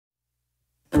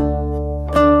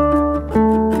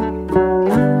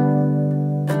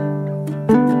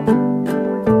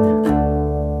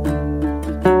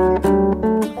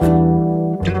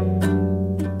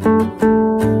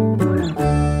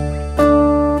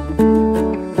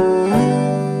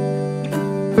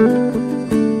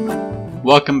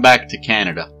Welcome back to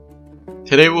Canada.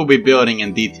 Today we'll be building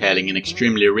and detailing an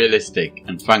extremely realistic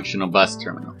and functional bus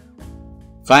terminal,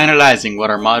 finalizing what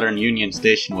our modern Union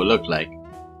Station will look like,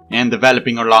 and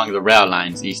developing along the rail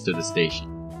lines east of the station.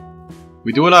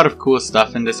 We do a lot of cool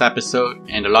stuff in this episode,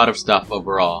 and a lot of stuff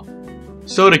overall,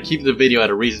 so to keep the video at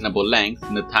a reasonable length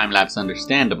and the time-lapse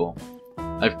understandable,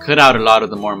 I've cut out a lot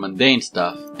of the more mundane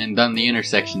stuff and done the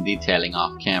intersection detailing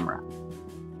off camera.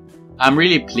 I'm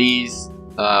really pleased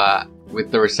with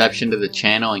the reception to the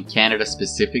channel in Canada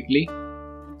specifically,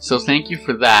 so thank you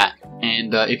for that.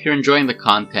 And if you're enjoying the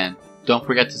content, don't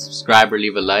forget to subscribe or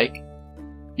leave a like.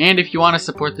 And if you want to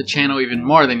support the channel even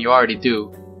more than you already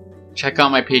do, check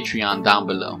out my Patreon down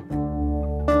below.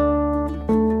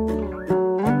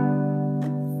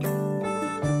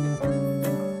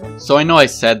 So I know I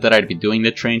said that I'd be doing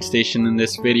the train station in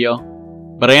this video,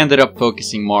 but I ended up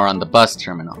focusing more on the bus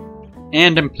terminal.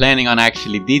 And I'm planning on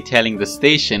actually detailing the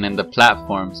station and the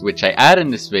platforms which I add in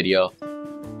this video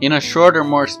in a shorter,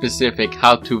 more specific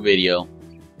how-to video,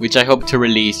 which I hope to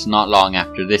release not long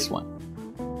after this one.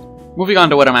 Moving on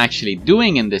to what I'm actually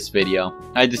doing in this video,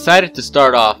 I decided to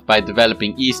start off by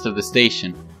developing east of the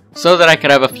station so that I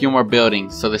could have a few more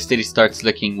buildings so the city starts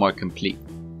looking more complete.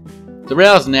 The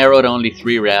rails narrow to only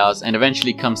 3 rails and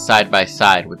eventually come side by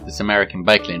side with this American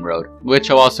bike lane road,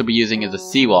 which I'll also be using as a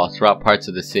seawall throughout parts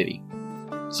of the city.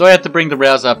 So I had to bring the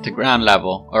rails up to ground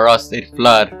level or else they'd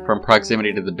flood from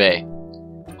proximity to the bay.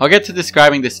 I'll get to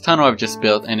describing this tunnel I've just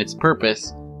built and its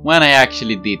purpose when I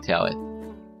actually detail it.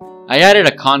 I added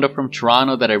a condo from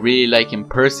Toronto that I really like in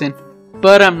person,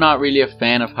 but I'm not really a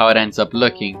fan of how it ends up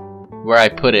looking where I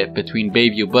put it between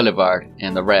Bayview Boulevard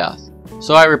and the rails.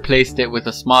 So I replaced it with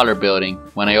a smaller building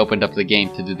when I opened up the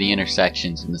game to do the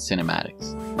intersections and the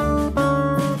cinematics.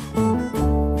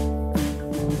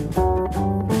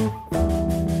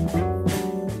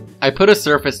 I put a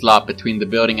surface lot between the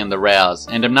building and the rails,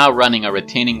 and am now running a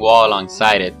retaining wall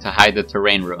alongside it to hide the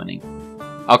terrain ruining.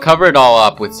 I'll cover it all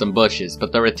up with some bushes,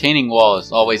 but the retaining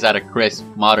walls always add a crisp,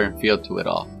 modern feel to it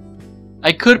all.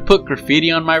 I could put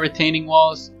graffiti on my retaining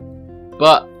walls,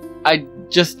 but I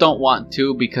just don't want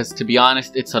to because, to be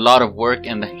honest, it's a lot of work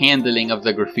and the handling of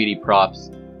the graffiti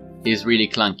props is really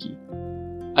clunky.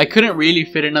 I couldn't really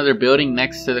fit another building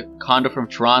next to the condo from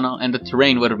Toronto, and the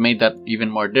terrain would have made that even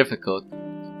more difficult.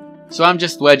 So I'm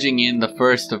just wedging in the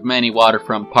first of many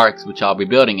waterfront parks which I'll be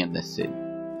building in this city.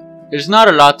 There's not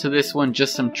a lot to this one,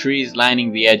 just some trees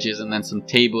lining the edges and then some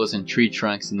tables and tree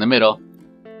trunks in the middle,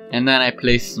 and then I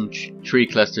placed some tree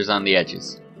clusters on the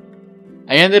edges.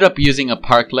 I ended up using a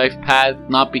park life path,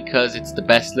 not because it's the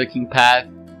best looking path,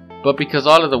 but because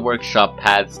all of the workshop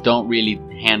paths don't really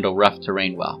handle rough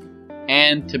terrain well.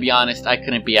 And to be honest, I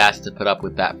couldn't be asked to put up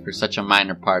with that for such a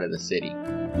minor part of the city.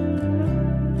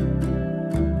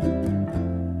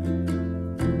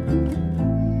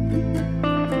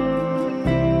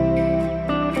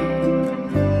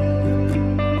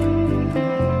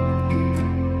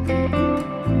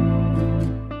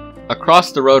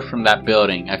 Across the road from that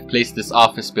building, I've placed this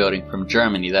office building from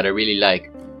Germany that I really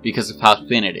like because of how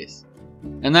thin it is.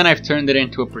 And then I've turned it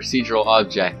into a procedural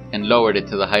object and lowered it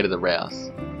to the height of the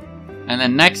rails. And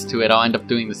then next to it I'll end up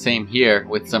doing the same here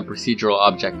with some procedural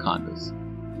object condos.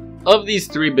 Of these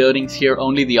 3 buildings here,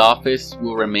 only the office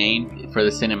will remain for the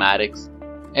cinematics,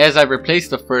 as I've replaced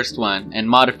the first one and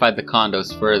modified the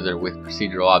condos further with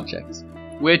procedural objects,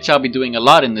 which I'll be doing a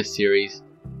lot in this series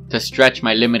to stretch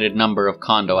my limited number of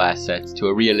condo assets to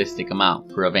a realistic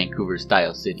amount for a Vancouver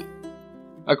style city.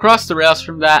 Across the rails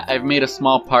from that, I've made a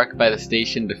small park by the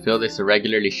station to fill this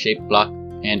irregularly shaped block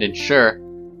and ensure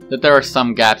that there are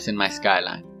some gaps in my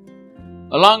skyline.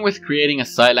 Along with creating a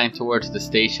sightline towards the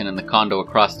station and the condo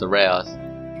across the rails,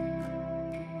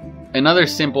 another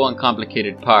simple and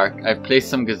complicated park, I've placed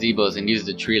some gazebos and used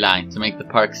a tree line to make the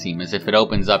park seem as if it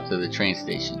opens up to the train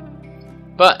station.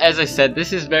 But as I said,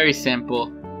 this is very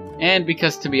simple, and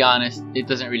because, to be honest, it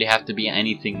doesn't really have to be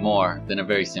anything more than a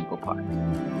very simple park.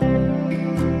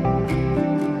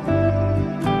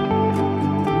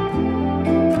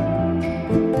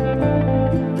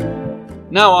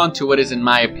 Now on to what is, in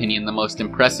my opinion, the most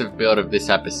impressive build of this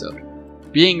episode,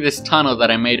 being this tunnel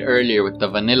that I made earlier with the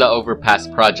Vanilla Overpass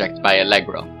project by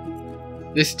Allegro.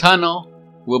 This tunnel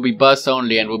will be bus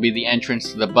only and will be the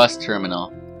entrance to the bus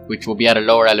terminal, which will be at a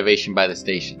lower elevation by the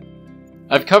station.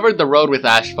 I've covered the road with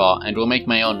asphalt and will make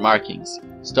my own markings,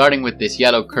 starting with this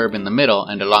yellow curb in the middle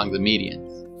and along the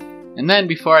medians. And then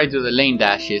before I do the lane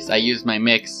dashes, I used my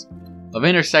mix of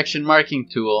intersection marking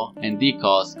tool and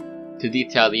decals to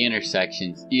detail the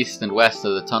intersections east and west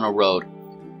of the tunnel road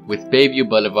with Bayview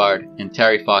Boulevard and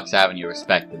Terry Fox Avenue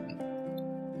respectively.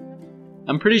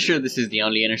 I'm pretty sure this is the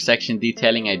only intersection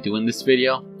detailing I do in this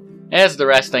video, as the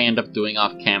rest I end up doing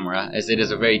off camera, as it is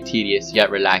a very tedious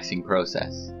yet relaxing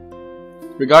process.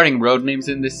 Regarding road names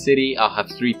in this city, I'll have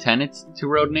 3 tenets to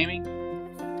road naming.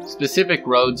 Specific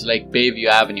roads like Bayview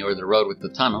Avenue or the road with the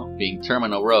tunnel, being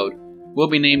Terminal Road, will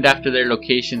be named after their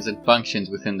locations and functions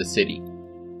within the city.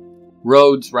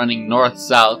 Roads running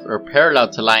north-south or parallel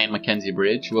to Lyon-Mackenzie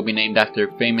Bridge will be named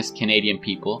after famous Canadian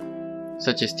people,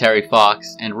 such as Terry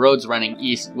Fox, and roads running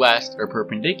east-west or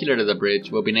perpendicular to the bridge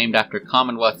will be named after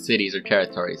Commonwealth cities or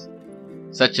territories,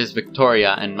 such as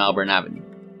Victoria and Melbourne Avenue.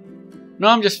 Now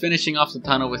I'm just finishing off the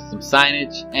tunnel with some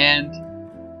signage, and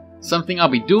something I'll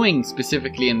be doing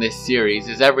specifically in this series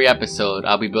is every episode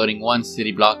I'll be building one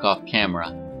city block off camera,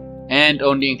 and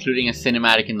only including a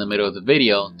cinematic in the middle of the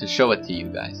video to show it to you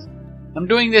guys. I'm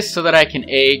doing this so that I can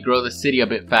A, grow the city a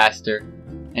bit faster,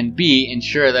 and B,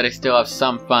 ensure that I still have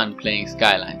some fun playing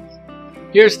Skylines.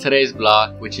 Here's today's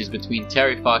block, which is between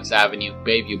Terry Fox Avenue,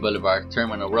 Bayview Boulevard,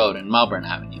 Terminal Road, and Melbourne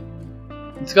Avenue.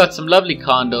 It's got some lovely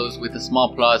condos with a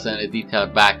small plaza and a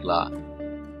detailed back lot.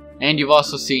 And you've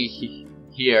also seen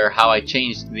here how I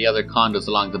changed the other condos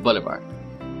along the boulevard.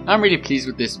 I'm really pleased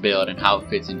with this build and how it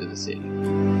fits into the city.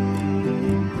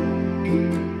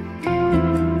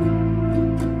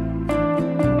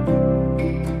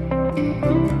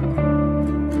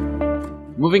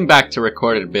 Moving back to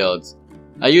recorded builds,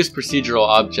 I used procedural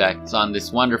objects on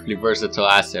this wonderfully versatile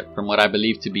asset from what I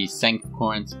believe to be St.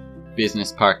 Corinth's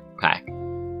Business Park Pack.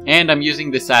 And I'm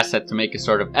using this asset to make a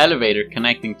sort of elevator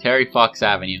connecting Terry Fox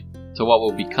Avenue to what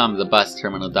will become the bus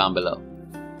terminal down below.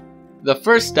 The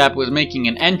first step was making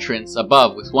an entrance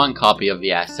above with one copy of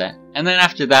the asset, and then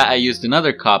after that I used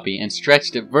another copy and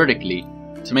stretched it vertically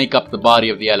to make up the body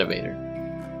of the elevator.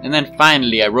 And then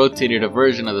finally I rotated a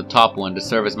version of the top one to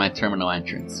serve as my terminal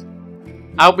entrance.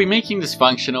 I'll be making this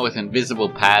functional with invisible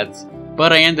paths,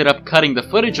 but I ended up cutting the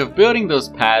footage of building those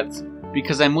paths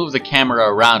because I moved the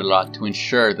camera around a lot to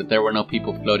ensure that there were no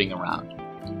people floating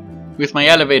around. With my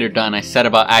elevator done, I set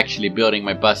about actually building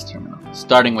my bus terminal,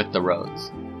 starting with the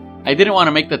roads. I didn't want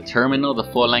to make the terminal the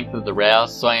full length of the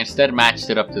rails, so I instead matched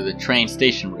it up to the train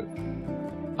station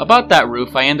roof. About that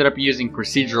roof, I ended up using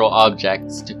procedural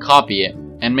objects to copy it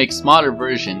and make smaller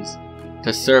versions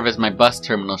to serve as my bus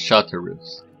terminal shelter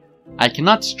roofs. I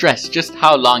cannot stress just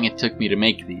how long it took me to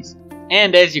make these,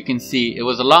 and as you can see, it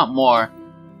was a lot more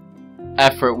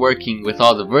effort working with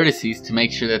all the vertices to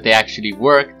make sure that they actually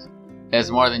worked as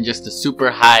more than just a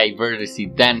super high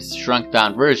vertice dense shrunk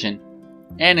down version,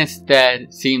 and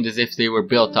instead seemed as if they were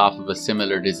built off of a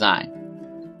similar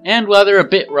design. And while they're a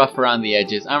bit rough around the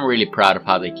edges, I'm really proud of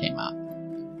how they came out.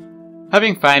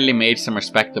 Having finally made some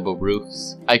respectable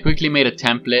roofs, I quickly made a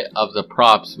template of the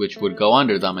props which would go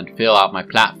under them and fill out my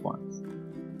platforms.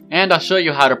 And I'll show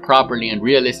you how to properly and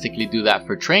realistically do that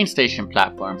for train station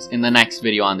platforms in the next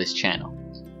video on this channel,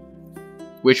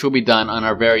 which will be done on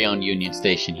our very own Union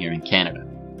Station here in Canada.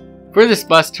 For this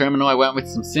bus terminal, I went with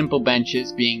some simple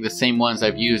benches, being the same ones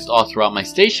I've used all throughout my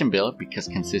station build because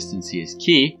consistency is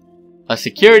key, a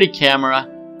security camera,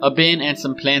 a bin, and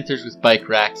some planters with bike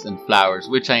racks and flowers,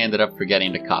 which I ended up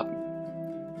forgetting to copy.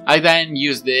 I then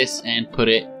used this and put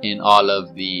it in all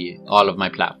of my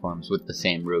platforms with the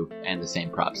same roof and the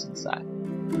same props inside.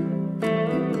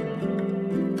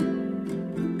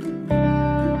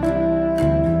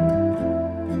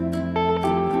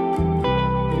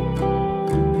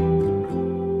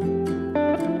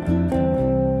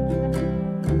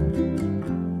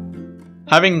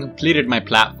 Having completed my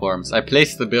platforms, I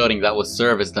placed the building that will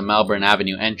serve as the Melbourne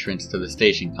Avenue entrance to the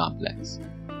station complex.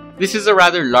 This is a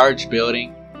rather large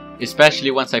building,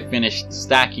 especially once I finished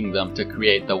stacking them to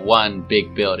create the one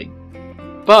big building.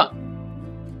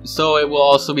 So it will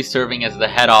also be serving as the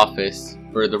head office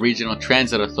for the regional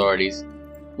transit authorities,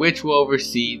 which will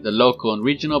oversee the local and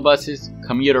regional buses,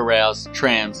 commuter rails,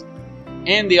 trams,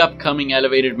 and the upcoming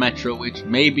elevated metro, which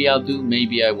maybe I'll do,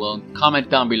 maybe I won't. Comment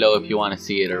down below if you want to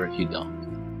see it or if you don't.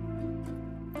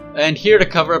 And here, to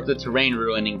cover up the terrain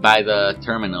ruining by the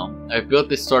terminal, I've built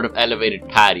this sort of elevated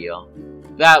patio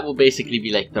that will basically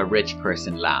be like the rich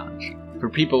person lounge for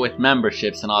people with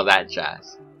memberships and all that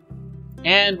jazz.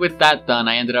 And with that done,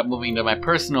 I ended up moving to my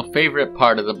personal favorite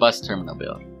part of the bus terminal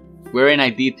build, wherein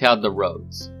I detailed the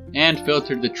roads and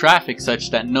filtered the traffic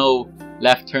such that no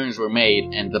left turns were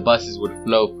made and the buses would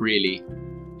flow freely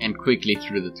and quickly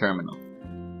through the terminal.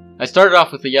 I started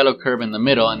off with a yellow curb in the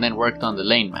middle and then worked on the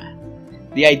lane map.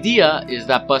 The idea is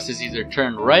that buses either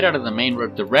turn right out of the main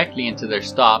road directly into their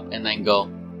stop and then go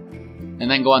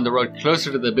on the road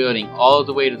closer to the building all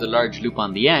the way to the large loop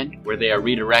on the end, where they are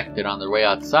redirected on their way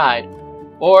outside,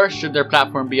 or should their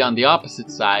platform be on the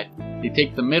opposite side, they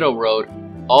take the middle road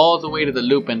all the way to the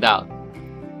loop and out,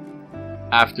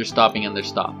 after stopping in their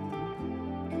stop.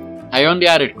 I only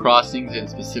added crossings in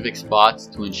specific spots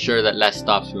to ensure that less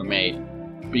stops were made,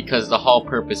 because the whole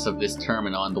purpose of this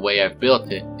terminal and the way I've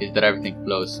built it is that everything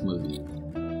flows smoothly.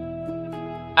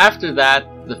 After that,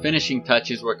 the finishing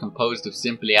touches were composed of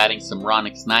simply adding some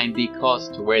Ronix 9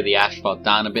 decals to wear the asphalt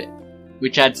down a bit,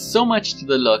 which adds so much to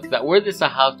the look that were this a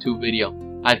how-to video,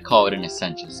 I'd call it an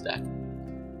essential step.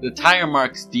 The tire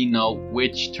marks denote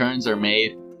which turns are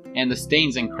made, and the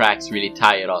stains and cracks really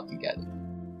tie it all together.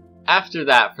 After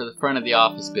that, for the front of the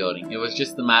office building, it was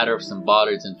just a matter of some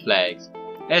bollards and flags,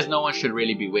 as no one should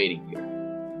really be waiting here.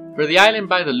 For the island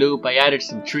by the loop, I added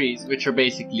some trees, which are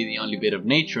basically the only bit of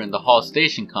nature in the whole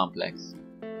station complex.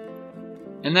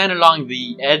 And then along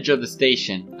the edge of the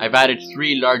station, I've added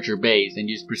 3 larger bays and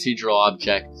used procedural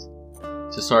objects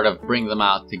to sort of bring them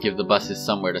out to give the buses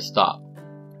somewhere to stop.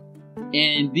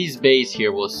 And these bays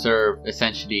here will serve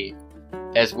essentially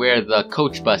as where the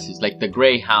coach buses like the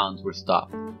Greyhounds were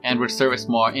stopped, and would service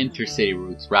more intercity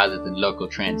routes rather than local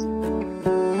transit.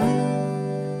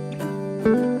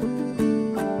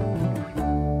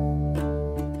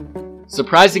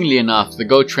 Surprisingly enough, the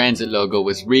Go Transit logo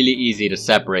was really easy to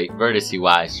separate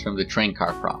vertice-wise from the train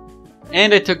car prop,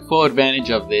 and I took full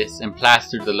advantage of this and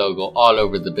plastered the logo all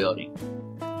over the building.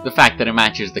 The fact that it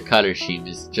matches the color scheme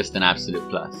is just an absolute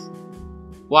plus.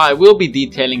 While I will be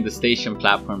detailing the station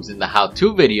platforms in the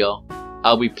how-to video,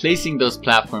 I'll be placing those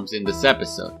platforms in this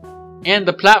episode. And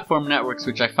the platform networks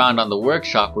which I found on the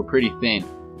workshop were pretty thin,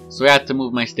 so I had to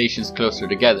move my stations closer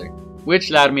together, which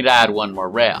allowed me to add one more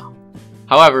rail.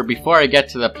 However, before I get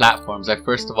to the platforms, I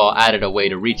first of all added a way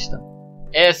to reach them,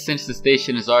 as since the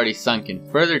station is already sunken,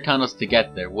 further tunnels to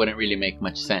get there wouldn't really make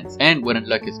much sense and wouldn't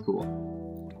look as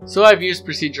cool. So I've used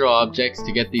procedural objects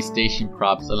to get these station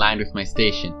props aligned with my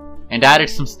station, and added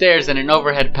some stairs and an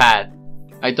overhead pad.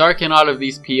 I darken all of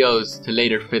these POs to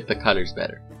later fit the colors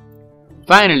better.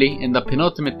 Finally, in the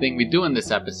penultimate thing we do in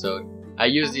this episode, I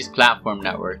use these platform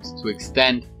networks to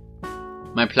extend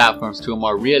my platforms to a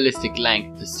more realistic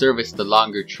length to service the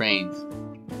longer trains,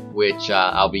 which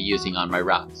I'll be using on my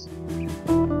routes.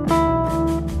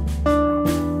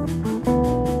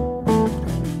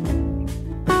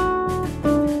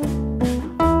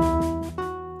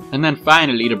 And then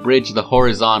finally, to bridge the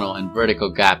horizontal and vertical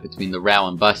gap between the rail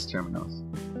and bus terminals,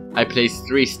 I placed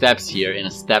 3 steps here in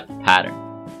a stepped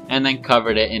pattern, and then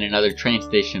covered it in another train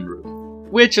station roof,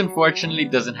 which unfortunately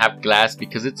doesn't have glass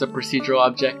because it's a procedural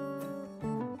object,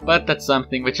 but that's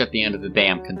something which at the end of the day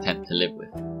I'm content to live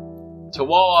with. To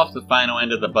wall off the final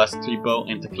end of the bus boat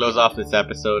and to close off this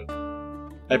episode,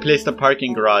 I placed a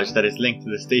parking garage that is linked to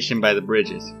the station by the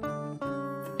bridges,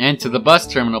 and to the bus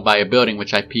terminal by a building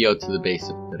which I PO'd to the base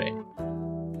of today.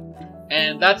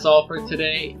 And that's all for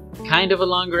today. Kind of a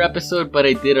longer episode, but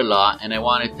I did a lot and I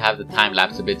wanted to have the time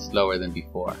lapse a bit slower than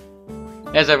before.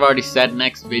 As I've already said,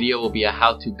 next video will be a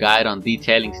how-to guide on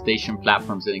detailing station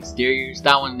platforms and exteriors.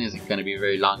 That one isn't going to be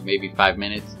very long, maybe 5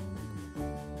 minutes.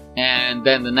 And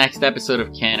then the next episode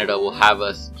of Canada will have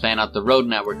us plan out the road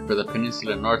network for the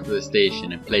peninsula north of the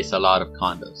station and place a lot of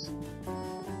condos.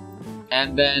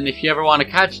 And then if you ever want to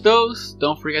catch those,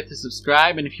 don't forget to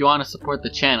subscribe, and if you want to support the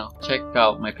channel, check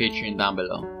out my Patreon down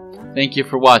below. Thank you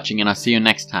for watching, and I'll see you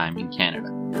next time in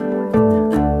Canada.